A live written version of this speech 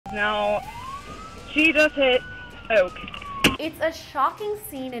Now, she just hit Oak. It's a shocking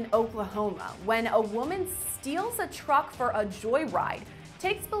scene in Oklahoma when a woman steals a truck for a joyride,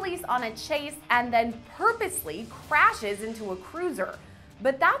 takes police on a chase, and then purposely crashes into a cruiser.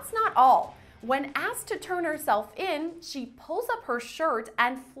 But that's not all. When asked to turn herself in, she pulls up her shirt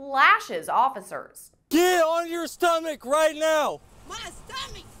and flashes officers. Get on your stomach right now! My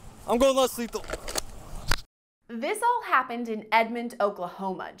stomach! I'm going less lethal. This all happened in Edmond,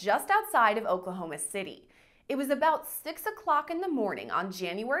 Oklahoma, just outside of Oklahoma City. It was about 6 o'clock in the morning on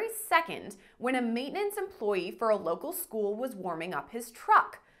January 2nd when a maintenance employee for a local school was warming up his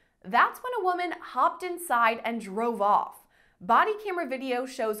truck. That's when a woman hopped inside and drove off. Body camera video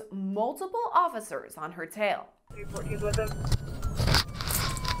shows multiple officers on her tail. He's with him.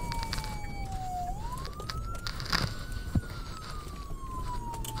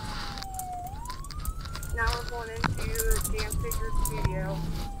 Now we're going into Dan Speaker's studio.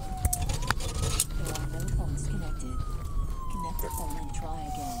 There are no phones connected. Connect the phone and try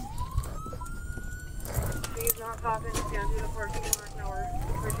again. She's not stopping. She's down to the parking lot. Now we're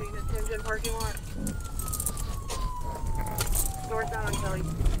approaching the Timgen parking lot. Northbound on Kelly.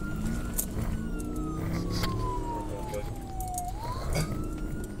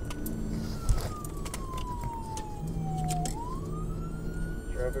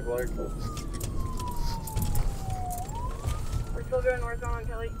 Traffic light. We're still going northbound on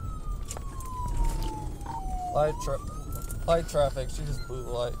Kelly. Light traffic. She just blew the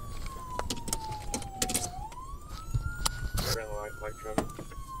light. Ran the light traffic.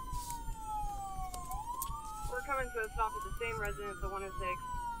 We're coming to a stop at the same residence at 106.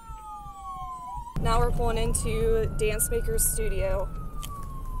 Now we're pulling into Dan Speaker's studio.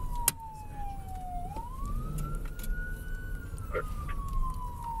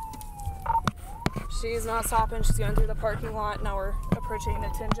 She's not stopping. She's going through the parking lot. Now we're approaching the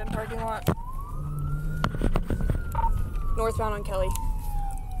Timgen parking lot. Northbound on Kelly.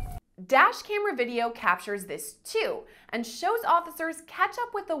 Dash camera video captures this too and shows officers catch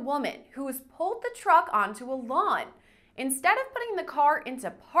up with a woman who has pulled the truck onto a lawn. Instead of putting the car into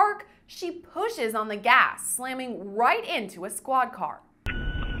park, she pushes on the gas, slamming right into a squad car.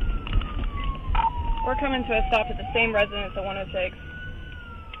 We're coming to a stop at the same residence at 106.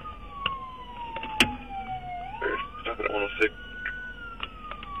 Stop at 106.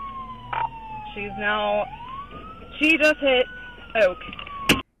 She just hit Oak.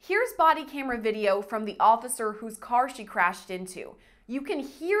 Here's body camera video from the officer whose car she crashed into. You can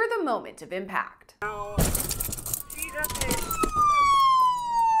hear the moment of impact. Now, she just hit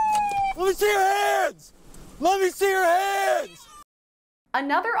Let me see your hands! Let me see your hands!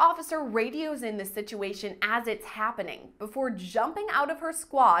 Another officer radios in the situation as it's happening before jumping out of her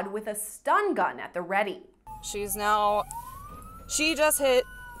squad with a stun gun at the ready. She just hit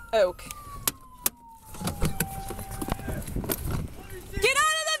Oak. Get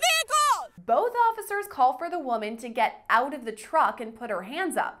out of the vehicle! Both officers call for the woman to get out of the truck and put her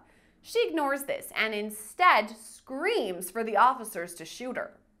hands up. She ignores this and instead screams for the officers to shoot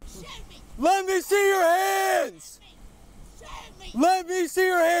her. Let me see your hands! Let me see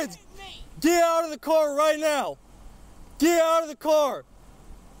your hands! Get out of the car right now! Get out of the car!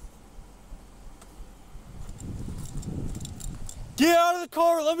 Get out of the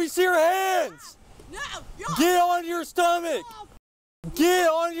car! Let me see your hands! No! Get on your stomach! Get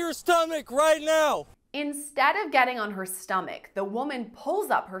on your stomach right now! Instead of getting on her stomach, the woman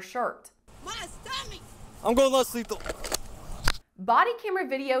pulls up her shirt. My stomach! I'm going less lethal. Body camera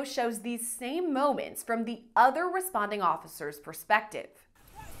video shows these same moments from the other responding officer's perspective.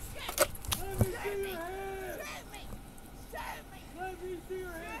 Let me see your hands! Let me see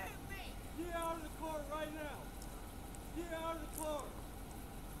your hands! Get out of the car right now! Get out of the car!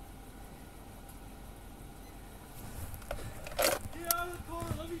 Get out of the car!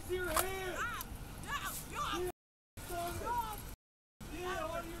 Let me see your hands! Get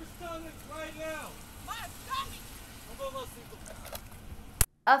on your stomach right now! My stomach! I'm going less lethal.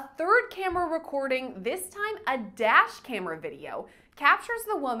 A third camera recording, this time a dash camera video, captures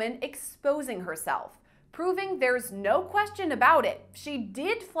the woman exposing herself, proving there's no question about it. She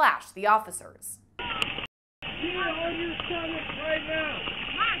did flash the officers. Get on your stomach right now!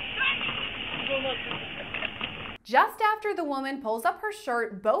 My stomach! I'm going less lethal. Just after the woman pulls up her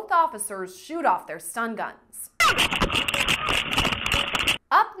shirt, both officers shoot off their stun guns.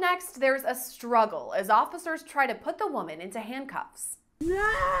 Up next, there's a struggle as officers try to put the woman into handcuffs.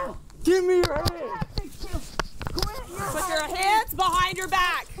 No! Give me your hands! Put your hands behind your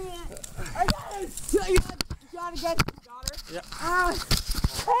back. I gotta get. Got her? Yeah.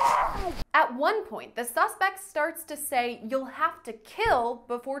 At one point, the suspect starts to say, "You'll have to kill,"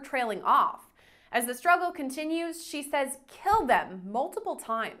 before trailing off. As the struggle continues, she says, "Kill them," multiple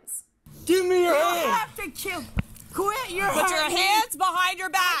times. Give me your You hand. have to kill. Quit your Put your hands behind your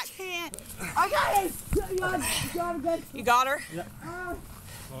back. I got it. You got her?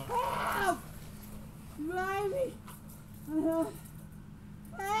 Help! Baby! Help!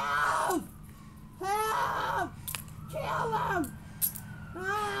 Help! Kill him!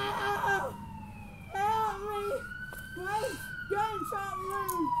 Help! Help me! My gunshot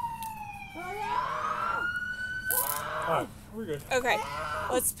wound! Help! Alright, we're good. Okay.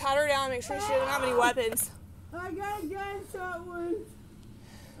 Let's pat her down, make sure she doesn't have any weapons. I got a gunshot wound!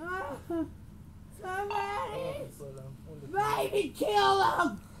 Somebody! Baby, kill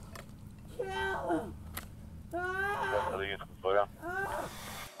him! Kill him!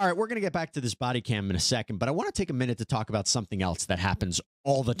 All right, we're going to get back to this body cam in a second, but I want to take a minute to talk about something else that happens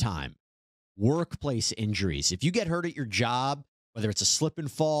all the time. Workplace injuries. If you get hurt at your job, whether it's a slip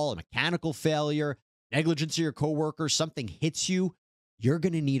and fall, a mechanical failure, negligence of your coworker, something hits you, you're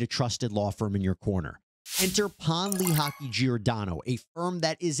going to need a trusted law firm in your corner. Enter Pond Lehocky Giordano, a firm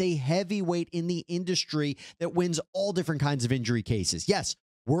that is a heavyweight in the industry that wins all different kinds of injury cases. Yes,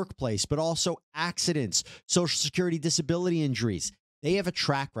 workplace, but also accidents, Social Security disability injuries. They have a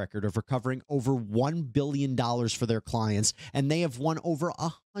track record of recovering over $1 billion for their clients, and they have won over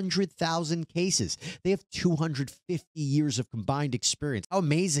 100,000 cases. They have 250 years of combined experience. How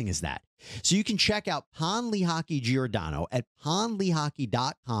amazing is that? So you can check out Pond Lehocky Giordano at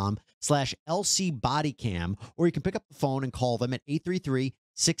pondlehocky.com/LC Bodycam, or you can pick up the phone and call them at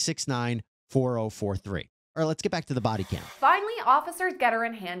 833-669-4043. All right, let's get back to the body cam. Finally, officers get her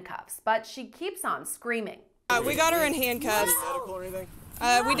in handcuffs, but she keeps on screaming. We got her in handcuffs.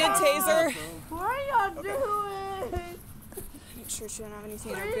 We did taser. What are y'all doing? Make sure she don't have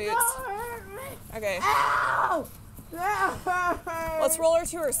anything in her Please boots. don't hurt me. Okay. Ow! Let's roll her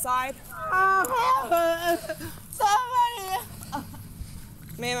to her side. Somebody!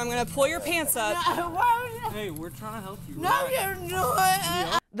 Ma'am, I'm going to pull your pants up. Hey, we're trying to help you. No, you're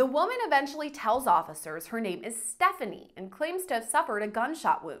not. The woman eventually tells officers her name is Stephanie and claims to have suffered a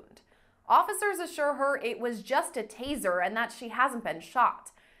gunshot wound. Officers assure her it was just a taser and that she hasn't been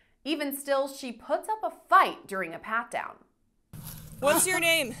shot. Even still, she puts up a fight during a pat-down. What's your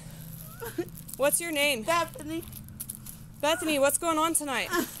name? What's your name? Stephanie. Bethany, what's going on tonight?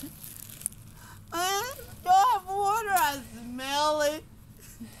 I don't have water. I smell it.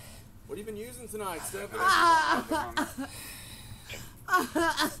 What have you been using tonight, Stephanie?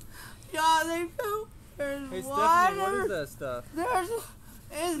 Y'all, they poop. There's Hey, water. Stephanie, what is that stuff?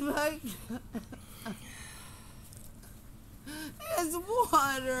 It's like... It's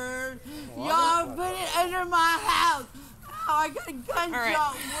water. Y'all put it under my house. Oh, I got a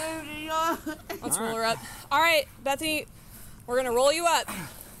gunshot wound. And y'all... Let's roll her up. All right, Bethany, we're going to roll you up.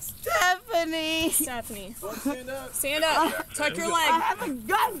 Stephanie. Stephanie. Stand up. Stand up. Tuck your I leg. have a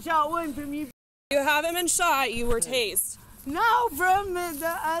gunshot wound from you. You haven't been shot. You were tased. No, from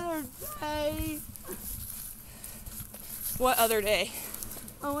the other day. What other day?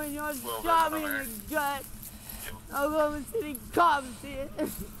 Oh, when y'all shot me in the gut. Oklahoma City cops did.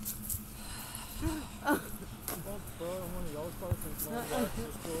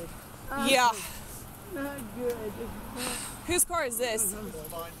 Yeah. Not good. Whose car is this?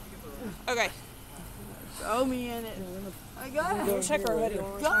 Okay. Throw me in it. I got it. Check her hoodie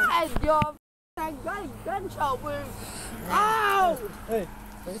one more time. God, y'all. I got a gunshot wound. Ow! Hey,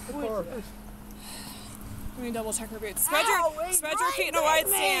 face the car. Let me double check her boots. Spread Ow, your he's feet in a wide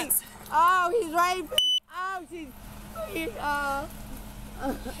raping me. stance. Oh, he's raping me. Oh, I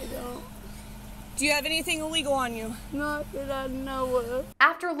don't. Do you have anything illegal on you? Not that I know of.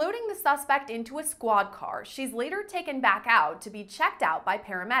 After loading the suspect into a squad car, she's later taken back out to be checked out by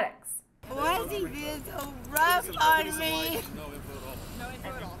paramedics. Why is he being so rough on me?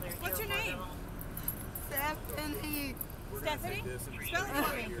 What's your name? Stephanie. Stephanie? Spell it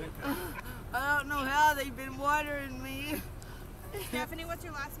for me. I don't know how they've been watering me. Stephanie, what's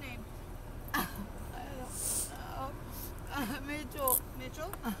your last name? Mitchell.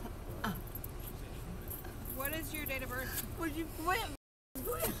 Mitchell? What is your date of birth? Would you quit?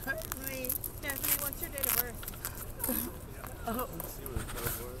 Quit hurting me. Stephanie, what's your date of birth?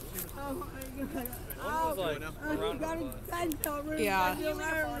 Oh my God. One was like around got a gunshot wound. Yeah.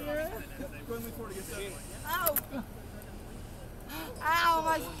 Oh. Ow,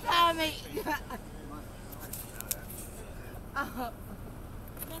 my stomach. Oh.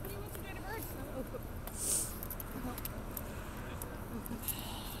 Stephanie, what's your date of birth?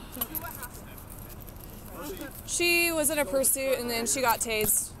 What happened? She was in a pursuit and then she got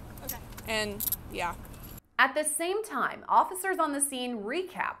tased. Okay. And yeah. At the same time, officers on the scene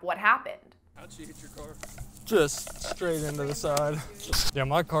recap what happened. How'd she hit your car? Just straight into the side. Yeah,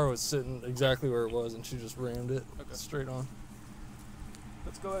 my car was sitting exactly where it was, and she just rammed it straight on.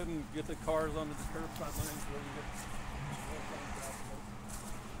 Let's go ahead and get the cars on the curbside lanes so we can get.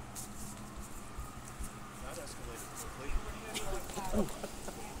 That escalated quickly.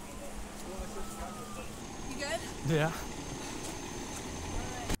 You good? Yeah.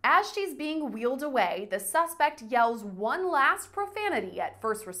 As she's being wheeled away, the suspect yells one last profanity at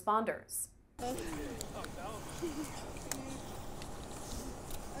first responders.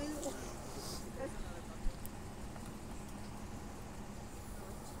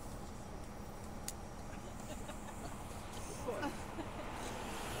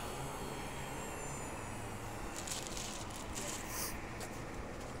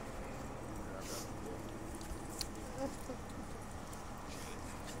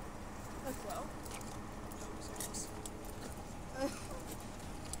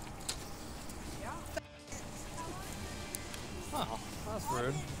 Oh, that's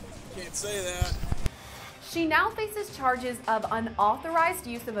rude. Can't say that. She now faces charges of unauthorized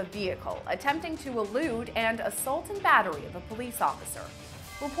use of a vehicle, attempting to elude, and assault and battery of a police officer.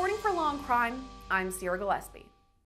 Reporting for Law&Crime, I'm Gillespie.